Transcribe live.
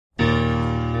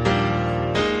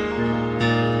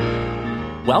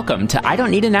Welcome to I Don't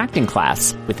Need an Acting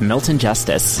Class with Milton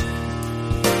Justice.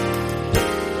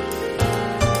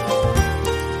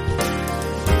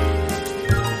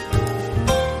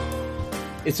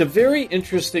 It's a very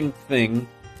interesting thing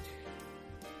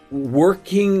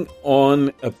working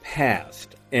on a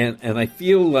past. And I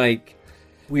feel like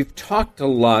we've talked a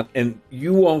lot, and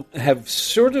you all have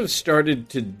sort of started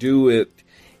to do it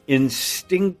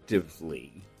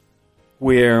instinctively,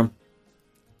 where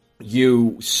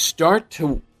you start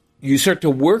to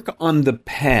work on the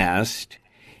past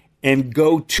and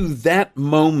go to that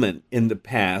moment in the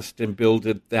past and build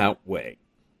it that way,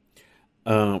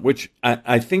 which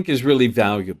I think is really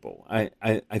valuable.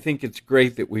 I think it's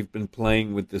great that we've been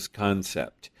playing with this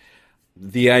concept.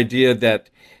 The idea that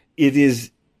it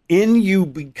is in you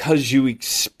because you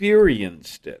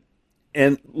experienced it.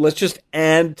 And let's just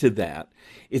add to that.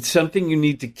 It's something you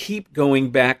need to keep going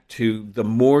back to the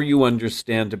more you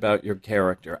understand about your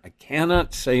character. I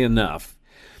cannot say enough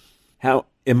how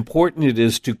important it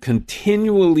is to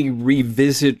continually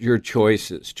revisit your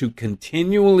choices, to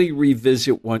continually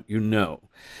revisit what you know.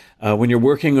 When you're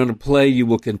working on a play, you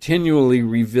will continually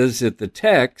revisit the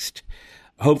text,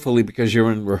 hopefully because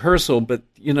you're in rehearsal, but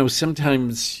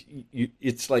sometimes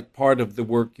it's like part of the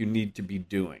work you need to be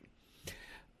doing.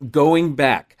 Going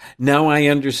back, now I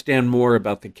understand more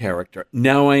about the character.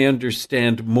 Now I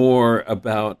understand more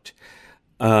about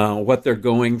what they're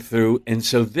going through. And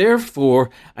so therefore,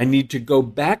 I need to go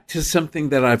back to something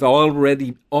that I've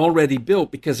already built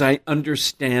because I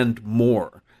understand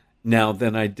more now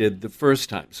than I did the first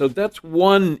time. So that's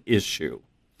one issue.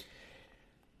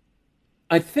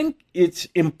 I think it's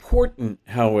important,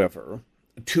 however,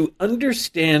 to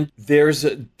understand there's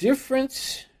a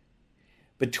difference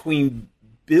between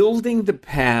building the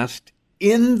past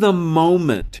in the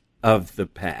moment of the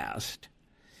past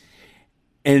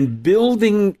and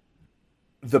building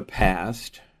the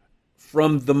past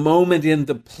from the moment in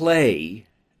the play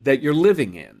that you're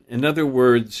living in. In other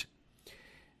words,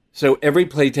 so every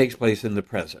play takes place in the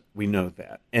present. We know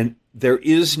that. And there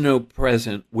is no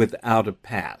present without a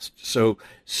past. So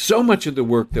much of the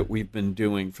work that we've been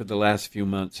doing for the last few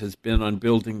months has been on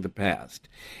building the past,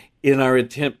 in our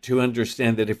attempt to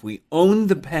understand that if we own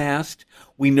the past,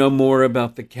 we know more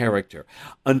about the character.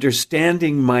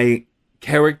 Understanding my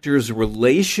character's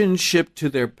relationship to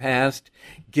their past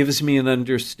gives me an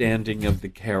understanding of the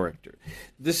character.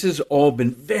 This has all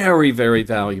been very, very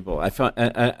valuable. I found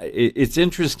it's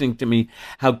interesting to me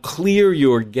how clear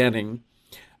you're getting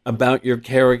about your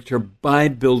character by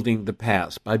building the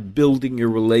past, by building your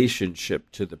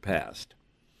relationship to the past.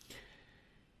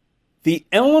 The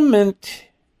element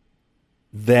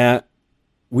that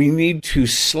we need to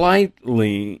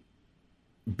slightly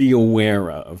be aware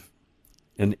of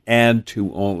and add to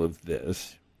all of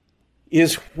this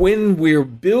is when we're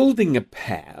building a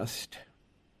past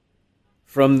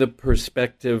from the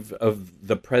perspective of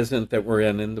the present that we're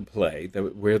in the play,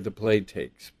 where the play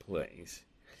takes place,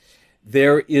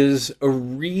 there is a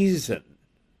reason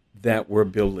that we're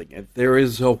building it. There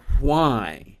is a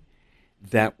why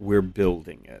that we're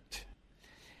building it.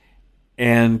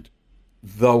 And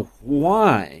the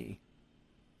why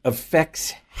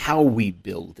affects how we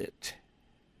build it.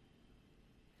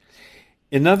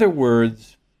 In other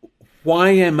words, why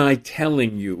am I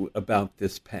telling you about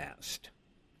this past?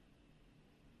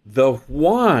 The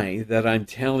why that I'm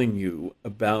telling you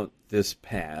about this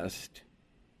past,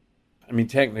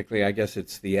 technically, I guess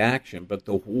it's the action, but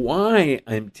the why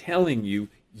I'm telling you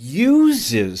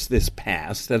uses this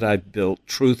past that I've built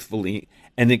truthfully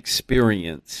and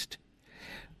experienced.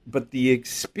 But the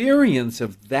experience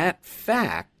of that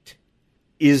fact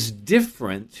is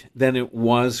different than it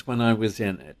was when I was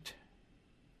in it.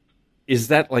 Is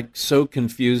that so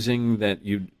confusing that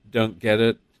you don't get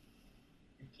it?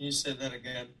 Can you say that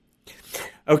again?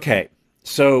 Okay,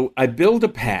 so I build a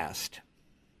past,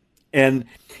 and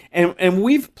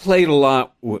we've played a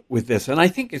lot with this, and I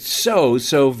think it's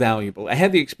so valuable. I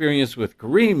had the experience with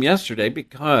Kareem yesterday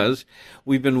because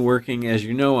we've been working, as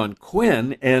you know, on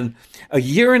Quinn, and a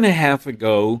year and a half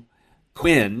ago,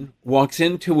 Quinn walks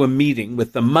into a meeting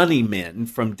with the money men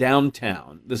from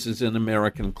downtown. This is in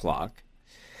American Clock.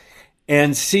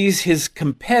 And sees his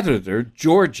competitor,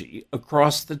 Georgie,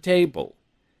 across the table.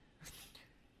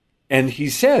 And he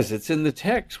says, it's in the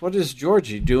text, what is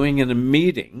Georgie doing in a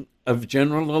meeting of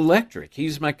General Electric?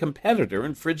 He's my competitor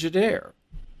in Frigidaire.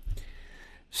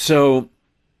 So,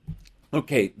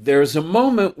 okay, there's a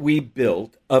moment we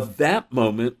built of that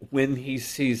moment when he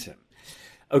sees him.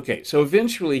 Okay, so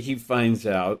eventually he finds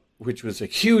out, which was a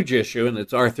huge issue, and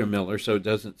it's Arthur Miller, so it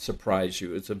doesn't surprise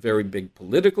you. It's a very big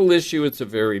political issue. It's a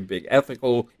very big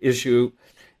ethical issue.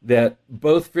 that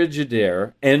both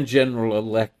Frigidaire and General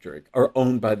Electric are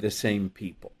owned by the same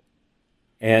people.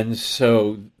 And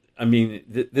so, I mean,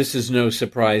 this is no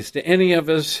surprise to any of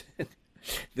us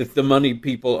that the money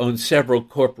people own several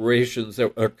corporations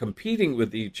that are competing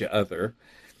with each other.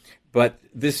 But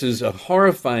this is a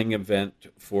horrifying event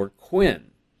for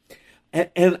Quinn.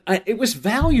 It was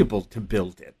valuable to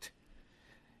build it.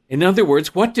 In other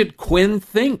words, what did Quinn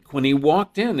think when he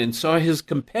walked in and saw his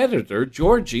competitor,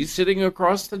 Georgie, sitting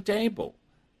across the table?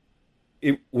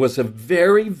 It was a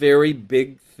very, very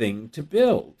big thing to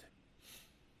build.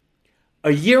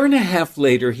 A year and a half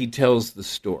later, he tells the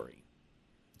story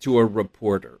to a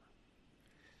reporter.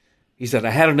 He said,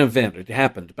 I had an event. It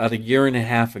happened about a year and a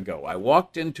half ago. I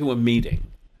walked into a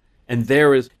meeting, and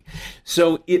there is...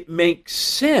 So it makes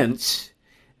sense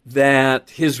that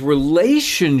his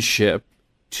relationship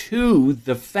to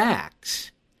the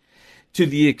facts, to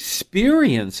the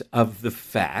experience of the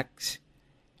facts,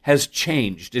 has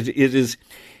changed.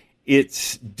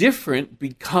 It's different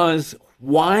because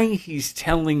why he's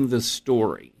telling the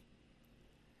story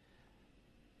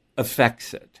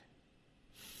affects it.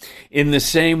 In the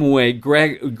same way,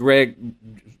 Greg,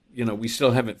 we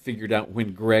still haven't figured out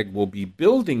when Greg will be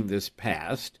building this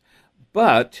past,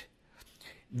 but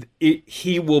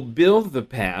he will build the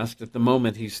past. At the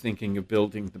moment, he's thinking of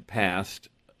building the past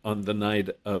on the night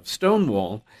of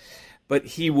Stonewall, but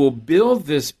he will build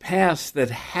this past that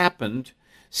happened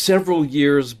several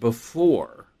years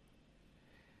before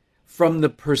from the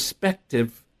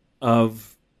perspective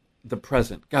of the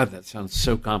present. God, that sounds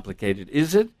so complicated.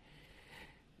 Is it?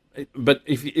 But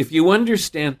if you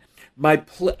understand,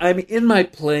 I'm in my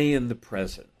play in the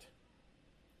present.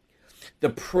 The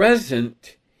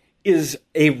present is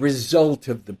a result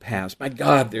of the past. My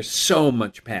God, there's so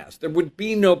much past. There would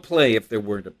be no play if there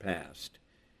weren't a past.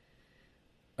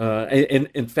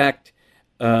 In fact,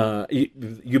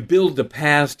 you build the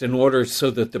past in order so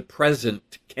that the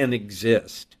present can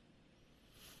exist,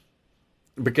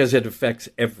 because it affects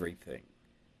everything.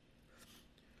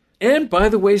 And by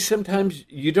the way, sometimes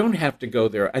you don't have to go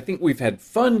there. I think we've had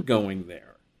fun going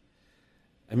there.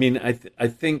 I mean, I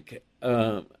think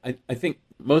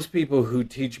most people who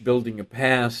teach building a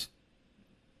past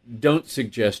don't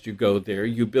suggest you go there.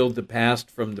 You build the past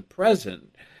from the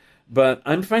present. But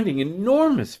I'm finding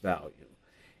enormous value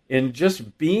in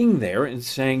just being there and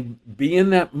saying, be in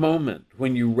that moment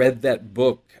when you read that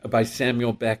book by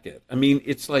Samuel Beckett. I mean,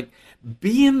 it's like,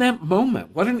 be in that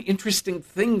moment. What an interesting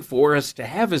thing for us to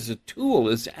have as a tool,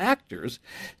 as actors,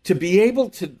 to be able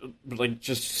to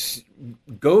just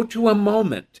go to a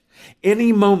moment,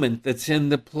 any moment that's in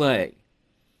the play,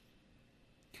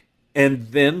 and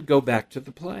then go back to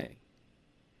the play.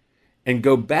 And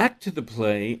go back to the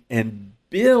play and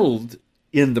build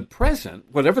in the present,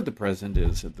 whatever the present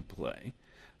is of the play,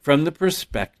 from the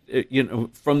perspective,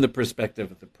 from the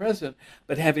perspective of the present,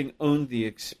 but having owned the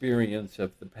experience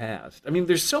of the past. I mean,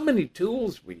 there's so many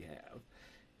tools we have.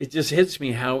 It just hits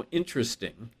me how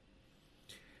interesting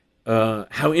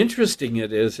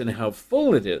it is and how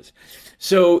full it is.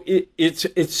 So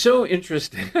it's so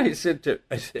interesting. I said to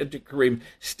Kareem,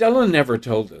 Stella never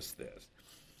told us this.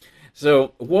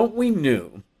 So what we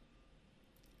knew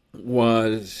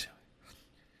was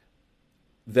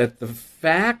that the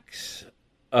facts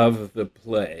of the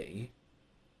play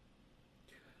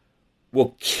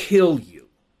will kill you.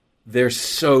 They're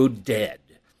so dead.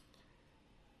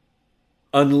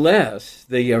 Unless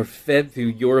they are fed through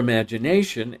your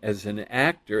imagination as an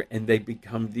actor and they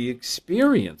become the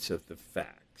experience of the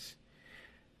facts.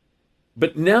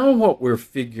 But now what we're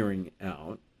figuring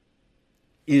out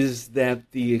is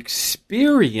that the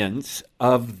experience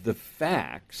of the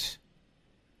facts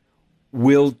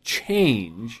will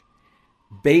change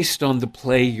based on the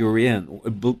play you're in,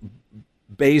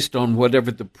 based on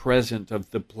whatever the present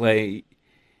of the play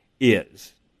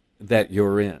is that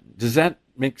you're in. Does that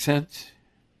make sense?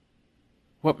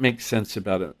 What makes sense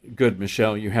about it? Good,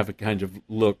 Michelle, you have a kind of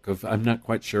look of, I'm not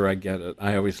quite sure I get it.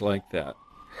 I always like that.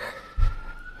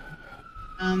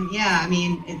 Yeah, I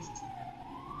mean,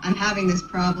 I'm having this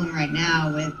problem right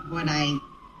now with what I'm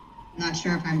not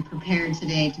sure if I'm prepared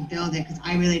today to build it, because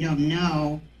I really don't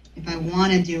know if I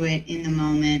want to do it in the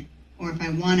moment or if I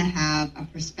want to have a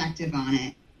perspective on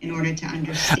it in order to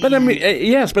understand. But I mean,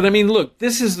 yes, but I mean, look,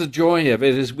 this is the joy of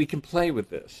it, is we can play with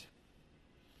this.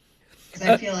 Because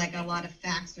I feel like a lot of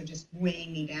facts are just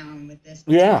weighing me down with this.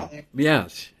 Yeah,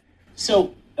 yes.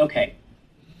 So, okay,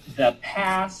 the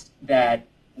past that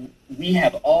we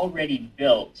have already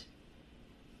built,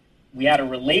 we had a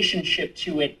relationship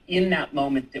to it in that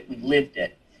moment that we lived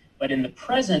it. But in the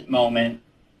present moment,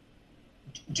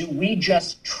 do we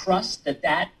just trust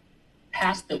that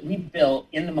past that we built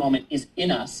in the moment is in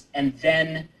us, and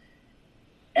then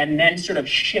sort of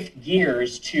shift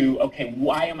gears to, okay,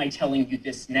 why am I telling you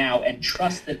this now? And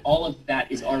trust that all of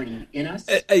that is already in us.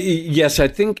 Yes, I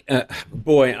think,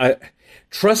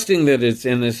 trusting that it's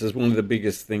in us is one of the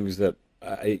biggest things that,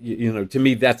 to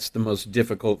me, that's the most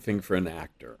difficult thing for an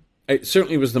actor. It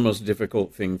certainly was the most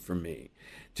difficult thing for me,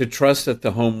 to trust that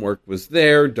the homework was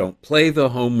there, don't play the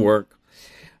homework,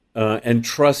 and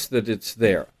trust that it's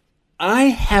there. I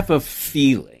have a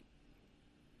feeling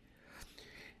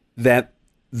that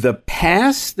the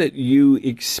past that you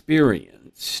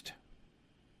experienced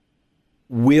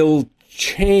will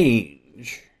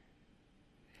change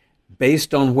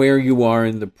based on where you are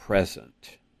in the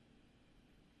present.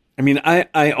 I mean,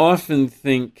 I often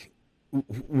think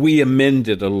we amend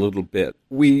it a little bit.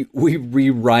 We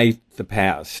rewrite the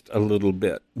past a little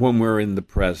bit when we're in the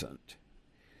present.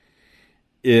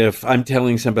 If I'm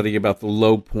telling somebody about the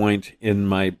low point in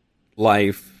my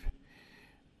life,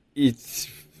 it's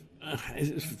a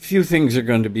few things are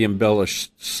going to be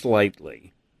embellished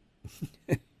slightly.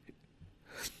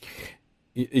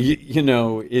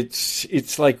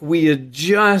 It's like we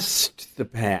adjust the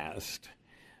past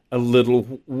a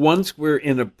little once we're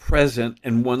in a present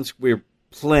and once we're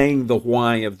playing the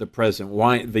why of the present,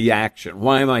 why the action.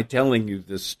 Why am I telling you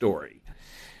this story?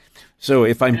 So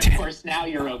if I'm... And of course, now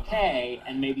you're okay,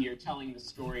 and maybe you're telling the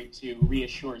story to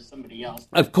reassure somebody else.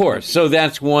 Of course. So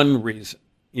that's one reason.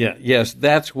 Yes,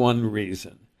 that's one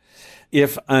reason.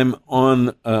 If I'm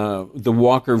on the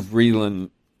Walker Vreeland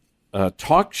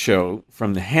talk show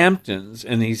from the Hamptons,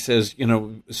 and he says,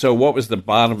 so what was the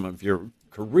bottom of your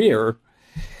career?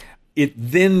 It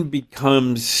then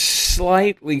becomes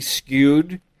slightly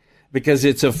skewed because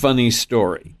it's a funny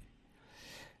story.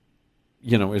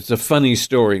 It's a funny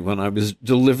story when I was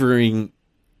delivering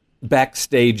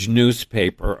backstage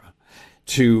newspaper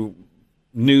to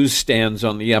newsstands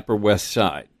on the Upper West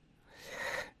Side.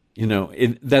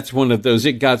 That's one of those,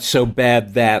 it got so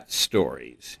bad that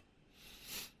stories.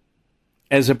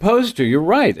 As opposed to, you're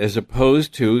right, as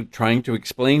opposed to trying to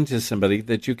explain to somebody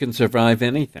that you can survive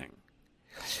anything.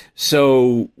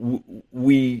 So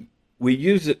we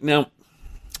use it now.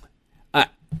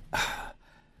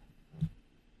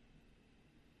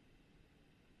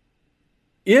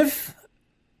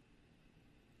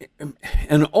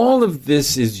 And all of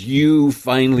this is you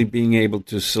finally being able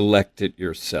to select it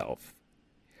yourself.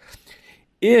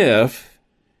 If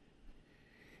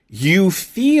you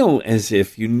feel as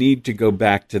if you need to go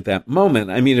back to that moment,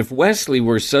 I mean, if Wesley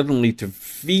were suddenly to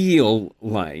feel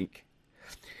like,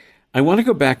 I want to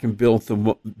go back and build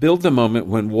the moment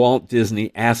when Walt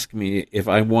Disney asked me if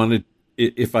I wanted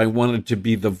to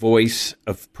be the voice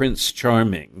of Prince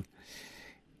Charming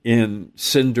in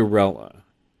Cinderella.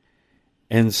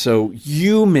 And so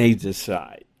you may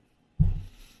decide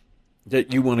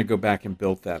that you want to go back and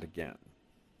build that again.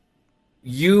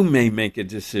 You may make a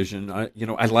decision.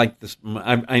 I like this.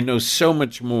 I know so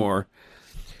much more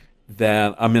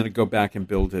that I'm going to go back and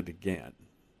build it again.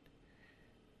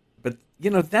 But,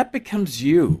 that becomes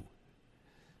you.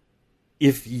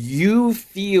 If you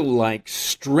feel like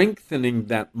strengthening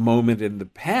that moment in the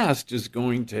past is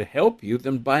going to help you,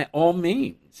 then by all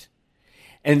means.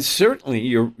 And certainly,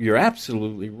 you're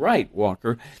absolutely right,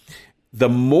 Walker. The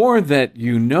more that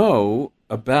you know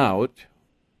about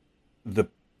the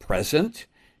present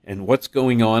and what's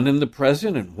going on in the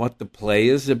present and what the play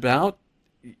is about,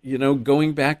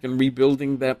 going back and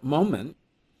rebuilding that moment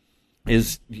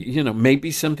is,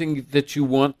 maybe something that you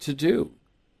want to do.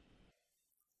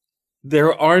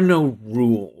 There are no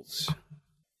rules.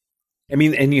 I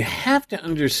mean, and you have to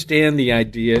understand the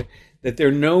idea that there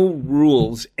are no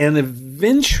rules, and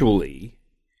eventually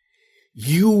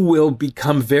you will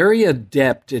become very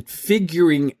adept at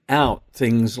figuring out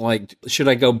things like, should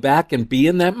I go back and be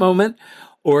in that moment,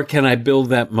 or can I build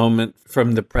that moment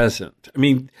from the present? I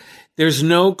mean, there's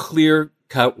no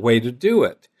clear-cut way to do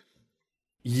it.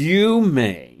 You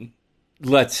may,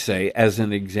 let's say, as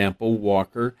an example,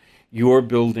 Walker, you're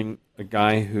building a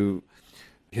guy who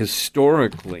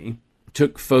historically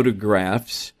took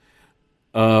photographs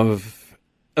of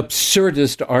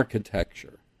absurdist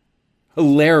architecture,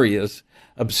 hilarious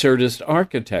absurdist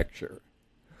architecture.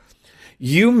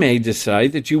 You may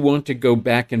decide that you want to go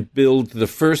back and build the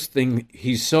first thing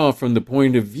he saw from the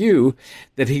point of view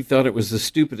that he thought it was the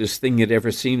stupidest thing he'd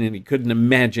ever seen, and he couldn't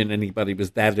imagine anybody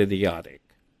was that idiotic.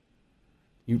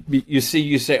 You see,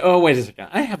 you say, oh, wait a second,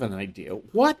 I have an idea.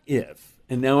 What if?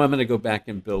 And now I'm going to go back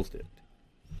and build it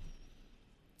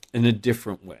in a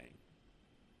different way.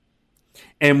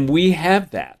 And we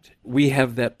have that. We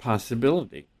have that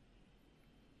possibility.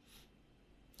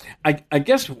 I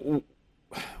guess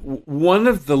one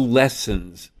of the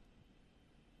lessons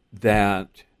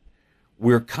that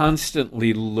we're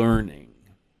constantly learning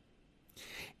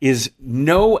is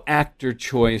no actor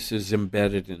choice is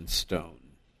embedded in stone.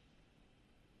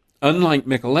 Unlike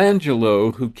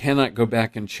Michelangelo, who cannot go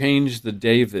back and change the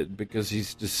David because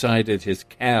he's decided his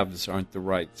calves aren't the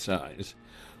right size,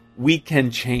 we can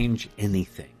change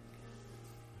anything.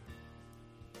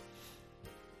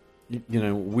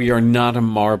 We are not a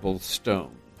marble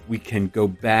stone. We can go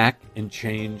back and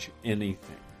change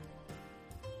anything.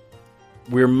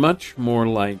 We're much more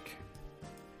like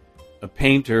a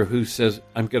painter who says,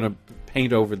 I'm going to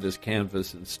paint over this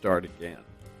canvas and start again.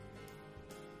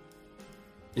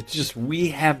 It's just we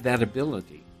have that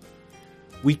ability.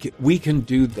 We can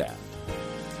do that.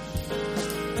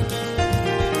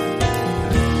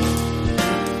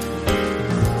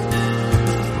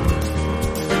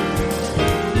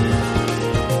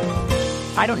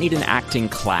 I Don't Need an Acting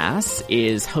Class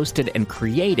is hosted and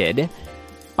created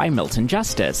by Milton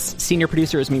Justice. Senior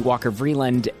producer is me, Walker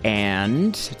Vreeland,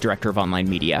 and director of online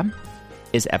media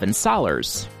is Evan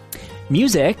Sollers.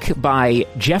 Music by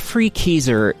Jeffrey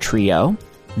Keyser Trio,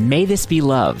 May This Be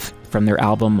Love, from their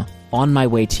album On My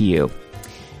Way to You.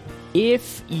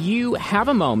 If you have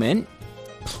a moment,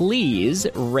 please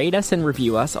rate us and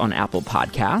review us on Apple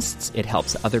Podcasts. It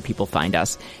helps other people find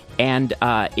us. And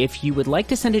if you would like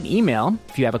to send an email,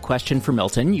 if you have a question for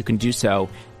Milton, you can do so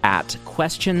at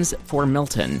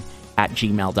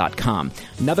questionsformilton@gmail.com.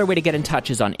 Another way to get in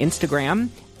touch is on Instagram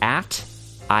at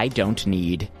I Don't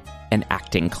Need an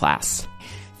Acting Class.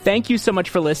 Thank you so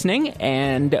much for listening,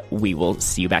 and we will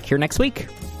see you back here next week.